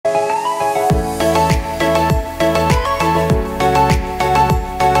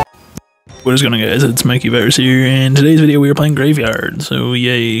What is going on, guys? It's MikeyViRuZzCR here, and in today's video we are playing Graveyard, so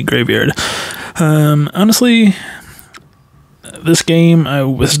yay, Graveyard. Honestly, this game, I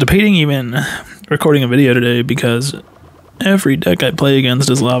was debating even recording a video today because every deck I play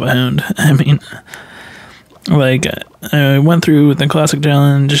against is Lava Hound. I mean, like, I went through the Classic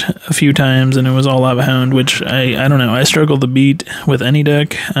Challenge a few times and it was all Lava Hound, which I don't know, I struggle to beat with any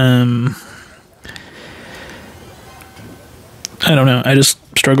deck. I don't know, I just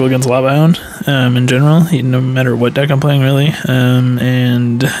struggle against Lava Hound in general, no matter what deck I'm playing, really.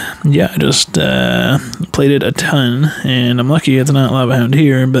 And yeah, I just played it a ton, and I'm lucky it's not Lava Hound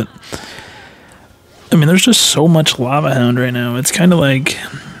here, but I mean, there's just so much Lava Hound right now. It's kind of like,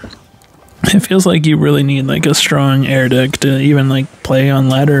 it feels like you really need like a strong air deck to even like play on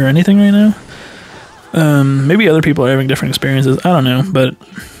ladder or anything right now. Maybe other people are having different experiences, I don't know, but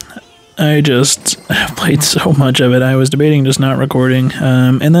I just have played so much of it. I was debating just not recording.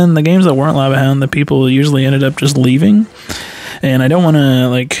 And then the games that weren't Lava Hound, the people usually ended up just leaving. And I don't want to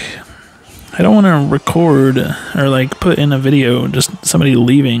record or like put in a video just somebody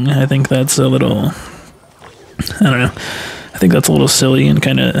leaving. I think that's a little, I don't know. I think that's a little silly and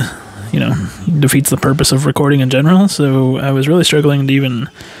kind of, you know, defeats the purpose of recording in general. So I was really struggling to even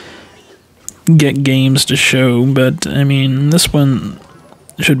get games to show. But I mean, this one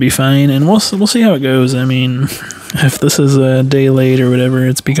should be fine, and we'll see how it goes. I mean, if this is a day late or whatever,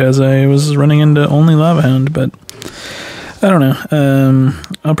 it's because I was running into only Lava Hound, but I don't know.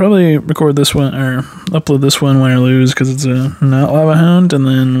 I'll probably record this one, or upload this one, win or lose, because it's not Lava Hound, and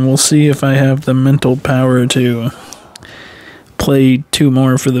then we'll see if I have the mental power to play 2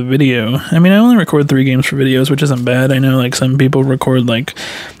 more for the video. I mean, I only record 3 games for videos, which isn't bad. I know like some people record like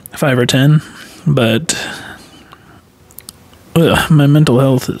 5 or 10, but my mental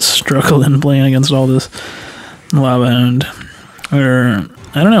health is struggling playing against all this Lava Hound. Or,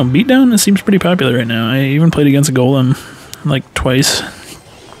 I don't know, Beatdown, it seems pretty popular right now. I even played against a Golem like twice.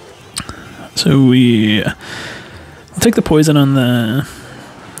 So we'll take the poison on the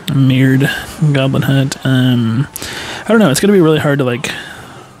mirrored Goblin Hut. I don't know, it's gonna be really hard to like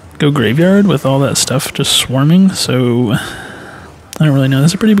go Graveyard with all that stuff just swarming, so I don't really know.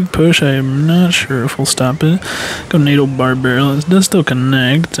 That's a pretty big push. I'm not sure if we'll stop it. Go Natal Barb Barrel. It does still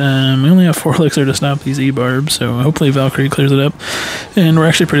connect. We only have 4 elixir to stop these E-Barbs, so hopefully Valkyrie clears it up. And we're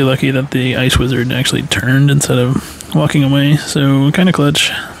actually pretty lucky that the Ice Wizard actually turned instead of walking away, so kind of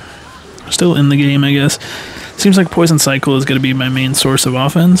clutch. Still in the game, I guess. Seems like Poison Cycle is going to be my main source of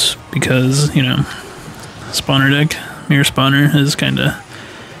offense, because, you know, spawner deck, mirror spawner is kind of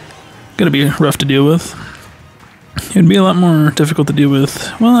going to be rough to deal with. It would be a lot more difficult to deal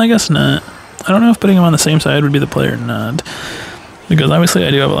with. Well, I guess not. I don't know if putting him on the same side would be the play or not, because obviously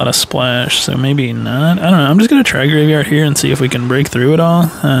I do have a lot of splash, so maybe not. I don't know. I'm just going to try Graveyard here and see if we can break through it all.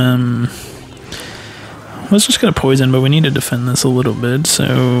 Let's just get a poison, but we need to defend this a little bit,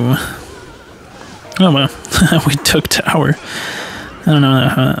 so oh well. We took tower. I don't know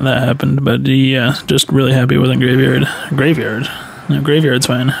how that happened, but yeah, just really happy it wasn't Graveyard. No, Graveyard's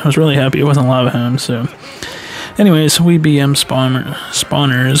fine. I was really happy it wasn't Lava Hound, so anyways, we BM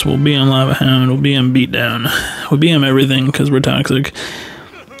spawners, we'll BM Lava Hound, we'll BM Beatdown, we'll BM everything because we're toxic.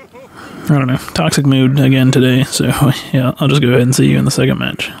 I don't know, toxic mood again today, so yeah, I'll just go ahead and see you in the second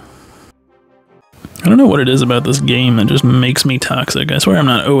match. I don't know what it is about this game that just makes me toxic. I swear I'm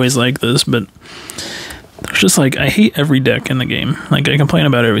not always like this, but there's just like, I hate every deck in the game. Like, I complain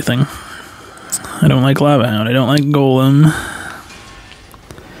about everything. I don't like Lava Hound, I don't like Golem,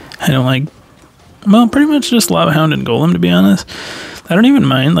 I don't like, well, pretty much just Lava Hound and Golem, to be honest. I don't even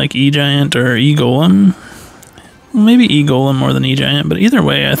mind, like, E-Giant or E-Golem. Maybe E-Golem more than E-Giant, but either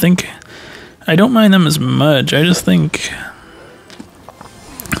way, I think I don't mind them as much. I just think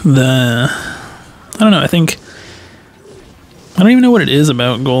I don't know, I don't even know what it is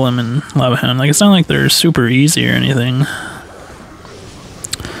about Golem and Lava Hound. Like, it's not like they're super easy or anything,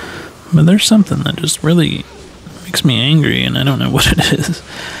 but there's something that just really makes me angry, and I don't know what it is.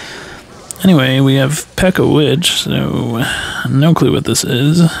 Anyway, we have P.E.K.K.A. Witch, so no clue what this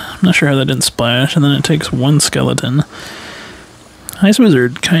is. I'm not sure how that didn't splash, and then it takes 1 skeleton. Ice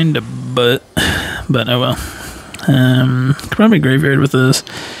Wizard, kinda, but oh well. Could probably Graveyard with this.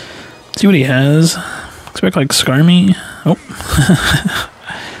 See what he has. Expect like Skarmy. Oh.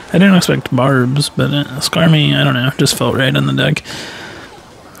 I didn't expect Barbs, but Skarmy, I don't know, just felt right on the deck.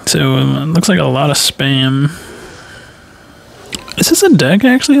 So it looks like a lot of spam. Is this a deck,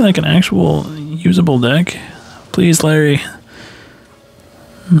 actually? Like an actual usable deck? Please, Larry.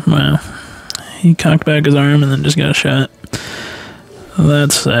 Wow. He cocked back his arm and then just got shot.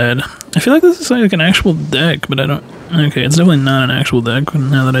 That's sad. I feel like this is like an actual deck, but I don't... Okay, it's definitely not an actual deck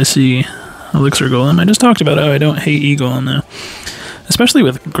now that I see Elixir Golem. I just talked about how I don't hate E-Golem though. Especially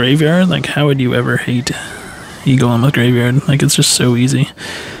with Graveyard, like how would you ever hate E-Golem with Graveyard? Like it's just so easy.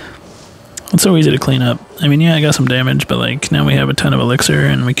 It's so easy to clean up. I mean, yeah, I got some damage, but like now we have a ton of Elixir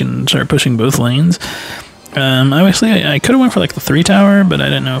and we can start pushing both lanes. Obviously, I could have went for like the 3 tower, but I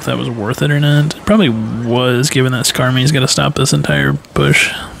didn't know if that was worth it or not. It probably was, given that Skarmy's got to stop this entire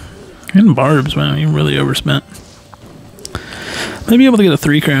push. And Barbs, wow, you really overspent. Maybe able to get a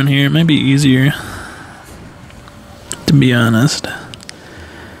 3 crown here. It might be easier, to be honest. I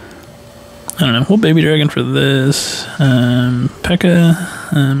don't know. We'll Baby Dragon for this. P.E.K.K.A.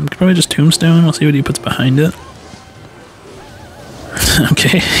 Could probably just Tombstone. We'll see what he puts behind it.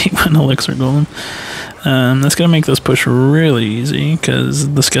 Okay, he went Elixir Golem. That's going to make this push really easy,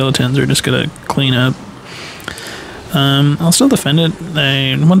 because the skeletons are just going to clean up. I'll still defend it.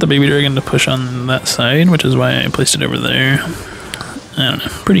 I want the Baby Dragon to push on that side, which is why I placed it over there. I don't know.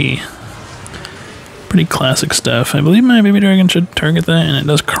 Pretty classic stuff. I believe my Baby Dragon should target that, and it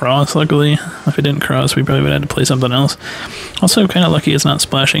does cross, luckily. If it didn't cross, we probably would have had to play something else. Also, kind of lucky it's not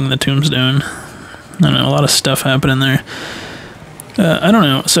splashing the Tombstone. I don't know, a lot of stuff happening there. I don't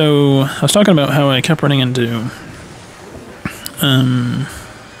know. So, I was talking about how I kept running into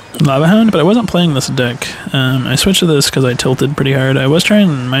Lava Hound, but I wasn't playing this deck. I switched to this because I tilted pretty hard. I was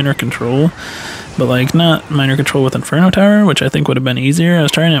trying Minor Control, but like not Minor Control with Inferno Tower, which I think would have been easier. I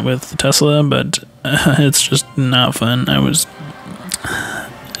was trying it with Tesla, but it's just not fun. It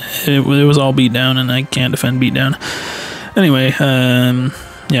was all beat down, and I can't defend beat down. Anyway, yeah,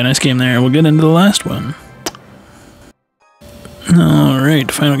 nice game there. We'll get into the last one.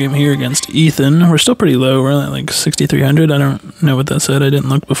 Alright, final game here against Ethan. We're still pretty low. We're at like 6,300. I don't know what that said. I didn't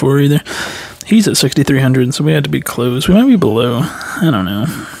look before either. He's at 6,300, so we had to be close. We might be below. I don't know.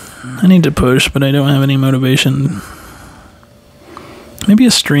 I need to push, but I don't have any motivation. Maybe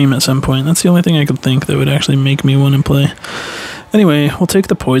a stream at some point. That's the only thing I could think that would actually make me want to play. Anyway, we'll take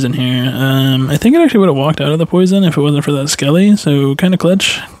the poison here. I think it actually would have walked out of the poison if it wasn't for that Skelly, so kind of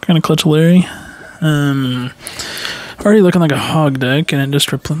clutch. Kind of clutch Larry. Already looking like a hog deck, and I always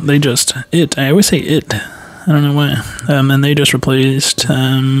say it. I don't know why. And they just replaced,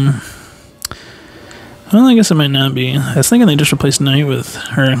 well, I guess it might not be. I was thinking they just replaced Knight with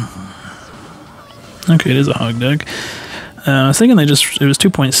her. Okay, it is a hog deck. I was thinking it was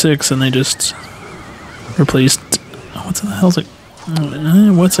 2.6, and they just replaced, what's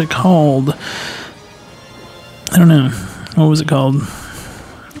it called? I don't know. What was it called?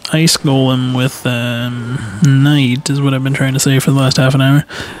 Ice Golem with Knight is what I've been trying to say for the last half an hour.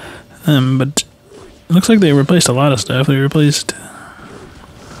 But it looks like they replaced a lot of stuff. They replaced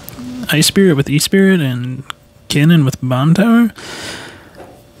Ice Spirit with E-Spirit and Cannon with Bomb Tower.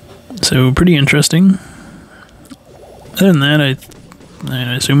 So pretty interesting. Other than that,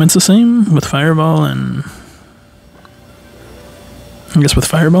 I assume it's the same with Fireball and... I guess with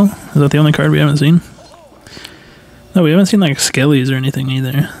Fireball? Is that the only card we haven't seen? No, we haven't seen like Skellies or anything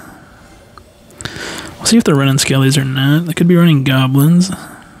either. We'll see if they're running Skellies or not. They could be running Goblins.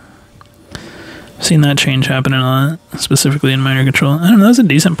 I've seen that change happening a lot, specifically in Minor Control. I don't know, that's a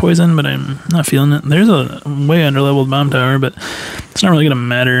decent poison, but I'm not feeling it. There's a way underleveled Bomb Tower, but it's not really going to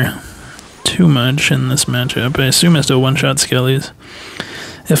matter too much in this matchup. I assume I still one-shot Skellies.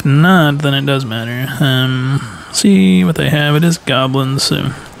 If not, then it does matter. See what they have. It is Goblins, so...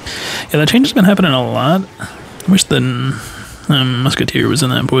 Yeah, that change has been happening a lot. I wish the Musketeer was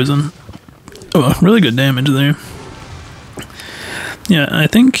in that poison. Oh, really good damage there. Yeah, I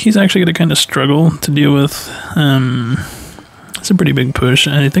think he's actually going to kind of struggle to deal with. It's a pretty big push.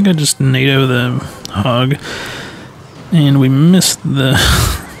 I think I just NATO the Hog, and we missed the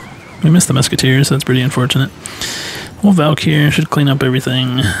Musketeer, so that's pretty unfortunate. Well, Valkyrie should clean up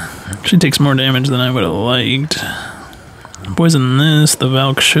everything. She takes more damage than I would have liked. Poison this. The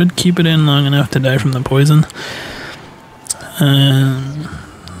Valk should keep it in long enough to die from the poison.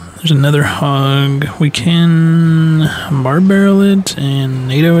 There's another Hog. We can Barb Barrel it and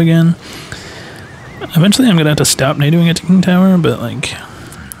NATO again. Eventually I'm going to have to stop NATOing it to King Tower, but like,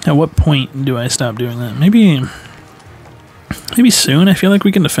 at what point do I stop doing that? Maybe soon. I feel like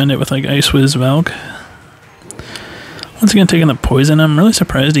we can defend it with like Ice Wiz Valk. Once again, taking the poison. I'm really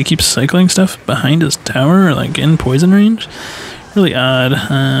surprised he keeps cycling stuff behind his tower, or like in poison range. Really odd.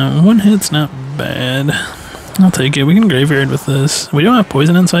 One hit's not bad. I'll take it. We can Graveyard with this. We don't have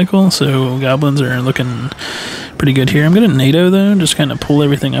poison in cycle, so Goblins are looking pretty good here. I'm going to NATO, though, just kind of pull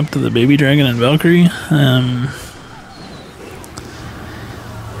everything up to the Baby Dragon and Valkyrie.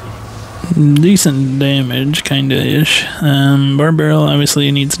 Decent damage, kinda-ish. Barb Barrel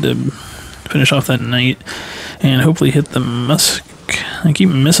obviously needs to finish off that Knight. And hopefully hit the Musk. I keep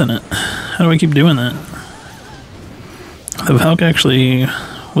missing it. How do I keep doing that? The Valk actually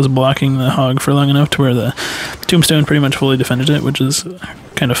was blocking the hog for long enough to where the tombstone pretty much fully defended it, which is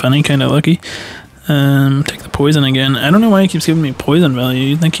kind of funny, kind of lucky. Take the poison again. I don't know why he keeps giving me poison value.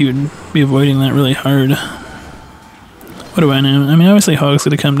 You'd think he would be avoiding that really hard. What do I know? I mean, obviously Hog's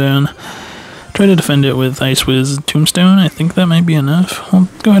gonna come down. Try to defend it with Ice Wiz Tombstone. I think that might be enough. I'll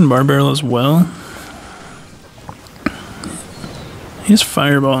go ahead and Bar Barrel as well. He's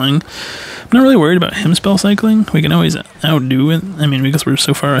fireballing. I'm not really worried about him spell cycling. We can always outdo it. I mean, because we're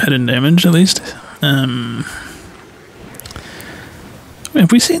so far ahead in damage, at least. Have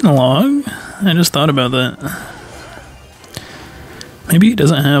we seen the log? I just thought about that. Maybe he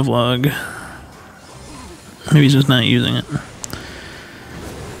doesn't have log. Maybe he's just not using it.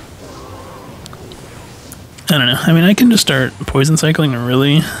 I don't know. I mean, I can just start poison cycling,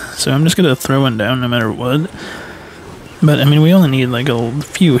 really. So I'm just going to throw one down no matter what. But, I mean, we only need, like, a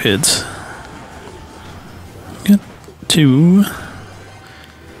few hits. Got 2.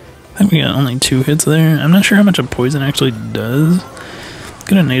 I think we got only 2 hits there. I'm not sure how much a poison actually does.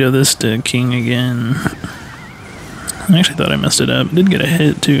 Gonna NATO this to King again. I actually thought I messed it up. Did get a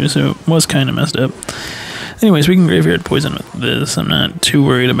hit, too, so it was kind of messed up. Anyways, we can Graveyard Poison with this. I'm not too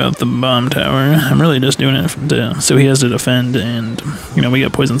worried about the bomb tower. I'm really just doing it so he has to defend, and, you know, we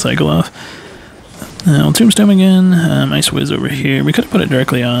get Poison Cycle off. I'll Tombstone again. Ice Wiz over here. We could have put it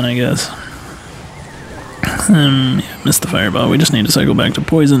directly on, I guess. Yeah, missed the fireball. We just need to cycle back to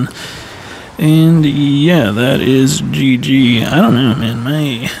poison. And yeah, that is GG. I don't know,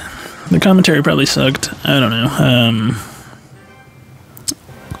 man. The commentary probably sucked. I don't know.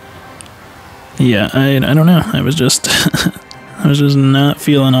 Yeah, I don't know. I was just I was just not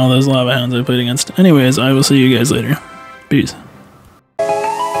feeling all those lava hounds I played against. Anyways, I will see you guys later. Peace.